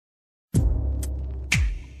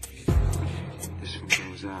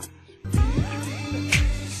What's up?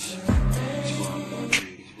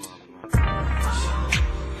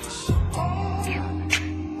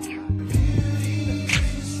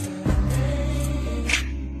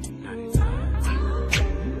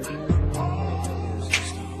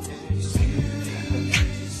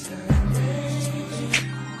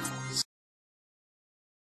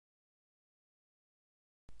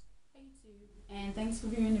 And thanks for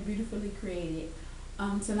viewing The Beautifully Created.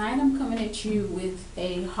 Tonight I'm coming at you with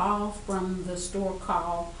a haul from the store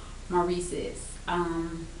called Maurices.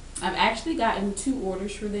 I've actually gotten 2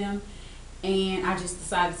 orders for them, and I just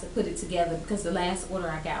decided to put it together because the last order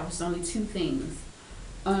I got was only 2 things.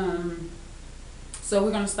 So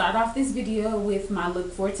we're going to start off this video with my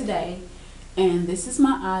look for today, and this is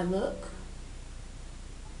my eye look.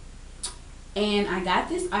 And I got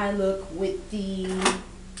this eye look with the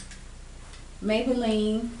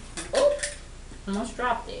Maybelline, oh, almost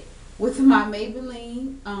dropped it, with my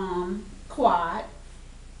Maybelline quad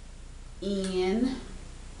in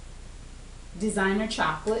designer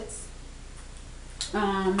chocolates.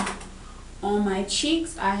 On my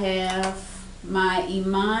cheeks I have my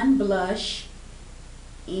Iman blush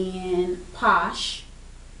in Posh.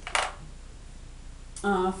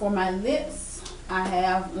 For my lips I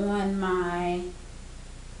have on my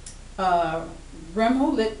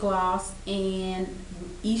Rimmel lip gloss and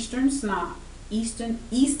East End Snob.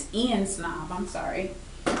 I'm sorry.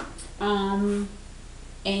 And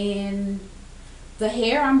the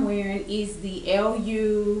hair I'm wearing is the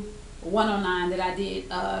LU 109 that I did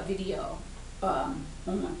a video on.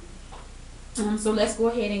 So let's go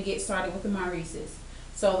ahead and get started with the Maurices.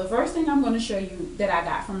 So the first thing I'm going to show you that I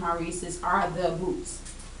got from Maurices are the boots.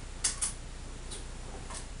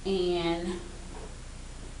 And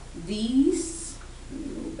these, let me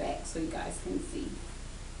move back so you guys can see.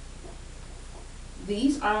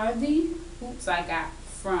 These are the boots I got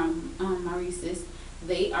from Maurices.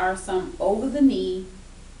 They are some over-the-knee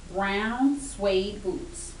brown suede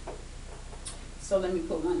boots. So let me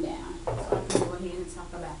put one down so I can go ahead and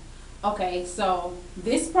talk about. Okay, so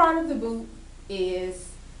this part of the boot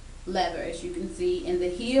is leather, as you can see, and the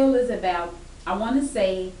heel is about, I want to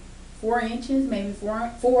say, 4 inches, maybe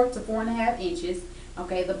 4 to 4.5 inches.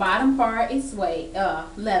 Okay, the bottom part is suede,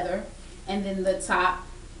 leather, and then the top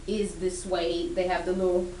is the suede. They have the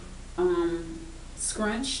little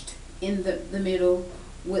scrunched in the middle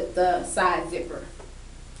with the side zipper.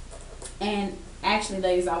 And actually,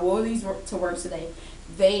 ladies, I wore these to work today.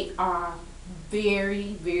 They are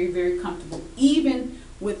very, very, very comfortable. Even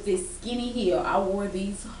with this skinny heel, I wore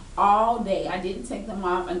these all day. I didn't take them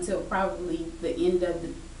off until probably the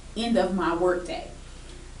end of my work day.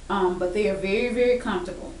 But they are very, very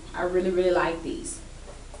comfortable. I really, really like these.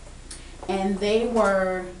 And they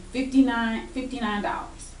were $59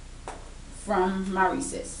 from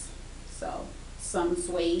Maurices. So some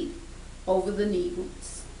suede over the knee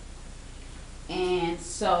boots. And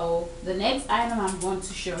so the next item I'm going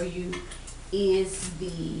to show you is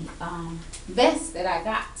the vest that I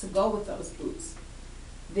got to go with those boots.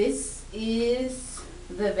 This is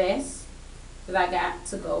the vest that I got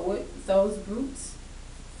to go with those boots.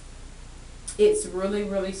 It's really,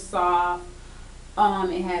 really soft.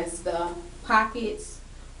 It has the pockets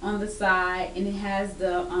on the side, and it has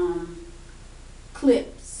the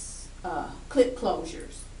clip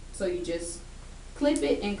closures. So you just clip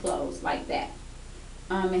it and close like that.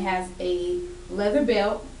 It has a leather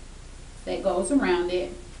belt that goes around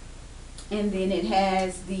it, and then it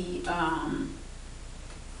has the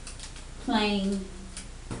plain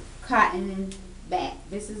cotton back.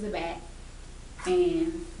 This is the back,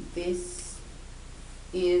 and this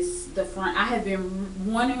is the front. I have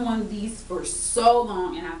been wanting one of these for so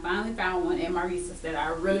long, and I finally found one at Maurices that I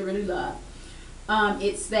really, really love.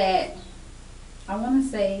 It's that, I want to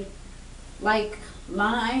say, like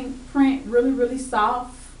line print, really, really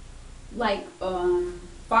soft, like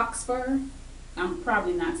fox fur. I'm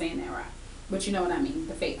probably not saying that right, but you know what I mean,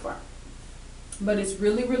 the fake fur. But it's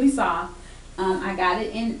really, really soft. I got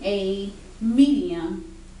it in a medium.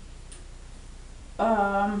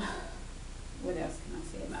 What else can I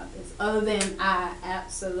say about this? Other than I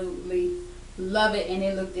absolutely love it, and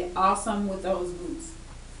it looked awesome with those boots.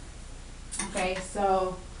 Okay,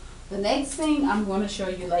 so the next thing I'm going to show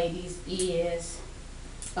you, ladies, is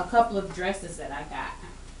a couple of dresses that I got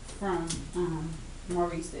from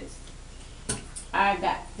Maurices. I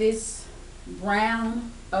got this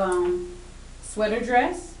brown sweater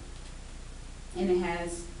dress, and it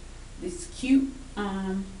has this cute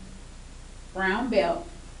brown belt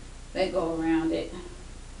that go around it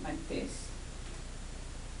like this.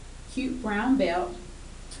 Cute brown belt.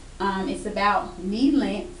 It's about knee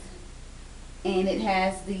length, and it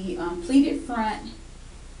has the pleated front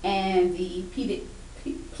and the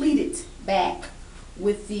pleated back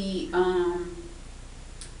with the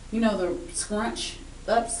the scrunch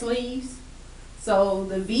up sleeves. So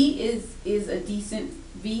the V is a decent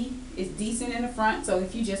V. It's decent in the front. So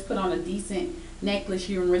if you just put on a decent necklace,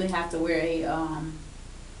 you don't really have to wear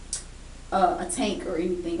a tank or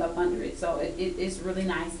anything up under it. So it's really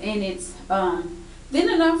nice, and it's thin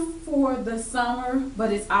enough for the summer,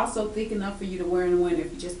 but it's also thick enough for you to wear in the winter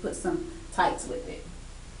if you just put some tights with it.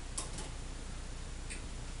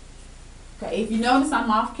 Okay, if you notice I'm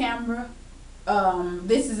off camera,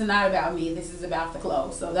 this is not about me. This is about the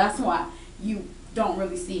clothes. So that's why you don't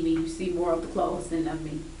really see me. You see more of the clothes than of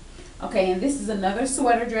me. Okay, and this is another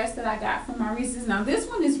sweater dress that I got from Maurices. Now this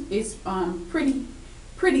one is pretty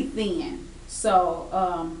thin.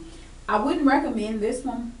 So I wouldn't recommend this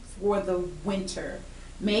one for the winter.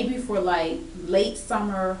 Maybe for like late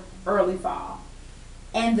summer, early fall.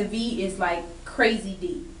 And the V is like crazy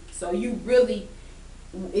deep. So you really,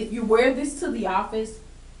 if you wear this to the office,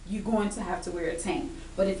 you're going to have to wear a tank.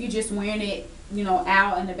 But if you're just wearing it,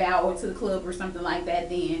 out and about or to the club or something like that,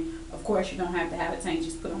 then of course you don't have to have a tank.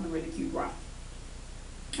 Just put on a really cute bra.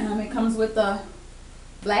 It comes with a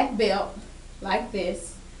black belt like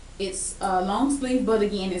this. It's long sleeve, but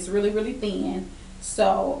again, it's really thin.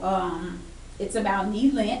 So it's about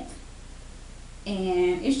knee length,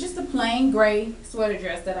 and it's just a plain gray sweater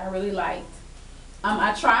dress that I really liked.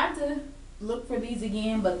 I tried to look for these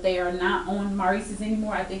again, but they are not on Maurices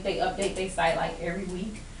anymore. I think they update their site like every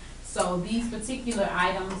week. So these particular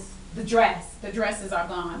items, the dresses are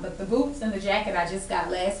gone, but the boots and the jacket I just got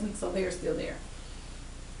last week, so they're still there.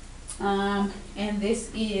 And this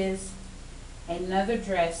is another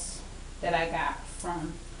dress that I got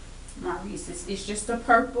from Maurices. It's just a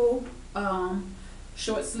purple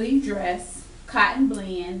short sleeve dress, cotton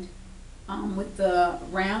blend, with the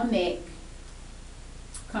round neck.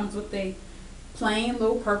 Comes with a plain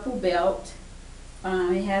little purple belt.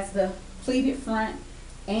 It has the pleated front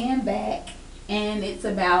and back, and it's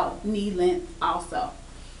about knee length also.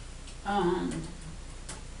 I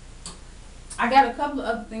got a couple of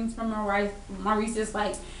other things from Maurices,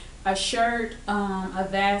 like a shirt, a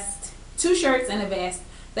vest, 2 shirts and a vest.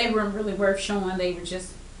 They weren't really worth showing. They were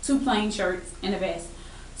just 2 plain shirts and a vest.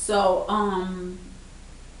 So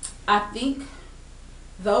I think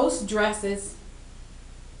those dresses,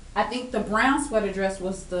 I think the brown sweater dress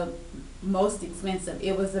was the most expensive.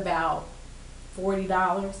 It was about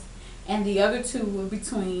 $40, and the other 2 were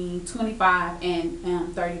between $25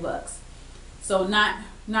 and $30. So not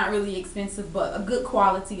really expensive, but a good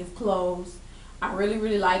quality of clothes. I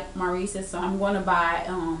really like Maurices, so I'm going to buy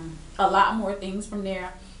a lot more things from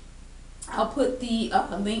there. I'll put the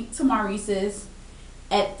link to Maurices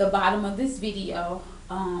at the bottom of this video.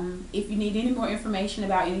 If you need any more information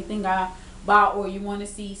about anything I bought, or you want to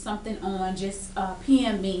see something on, just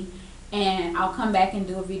PM me, and I'll come back and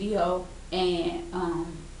do a video, and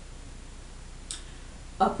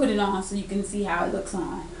I'll put it on so you can see how it looks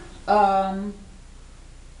on.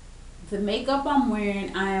 The makeup I'm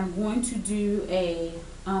wearing, I am going to do a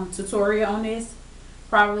tutorial on this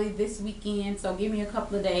probably this weekend, so give me a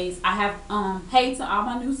couple of days. I have hey to all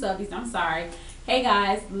my new subbies, I'm sorry. Hey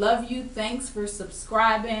guys, love you, thanks for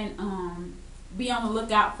subscribing. Be on the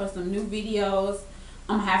lookout for some new videos.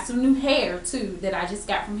 I have some new hair too that I just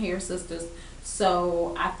got from Hair Sisters.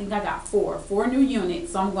 So I think I got four new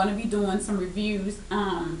units. So I'm going to be doing some reviews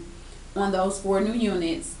on those 4 new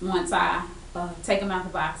units once I take them out the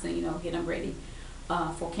box and get them ready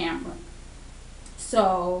for camera.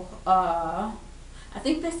 So I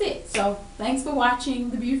think that's it. So thanks for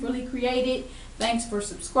watching The Beautifully Created. Thanks for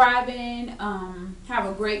subscribing. Have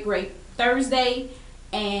a great Thursday,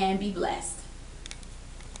 and be blessed.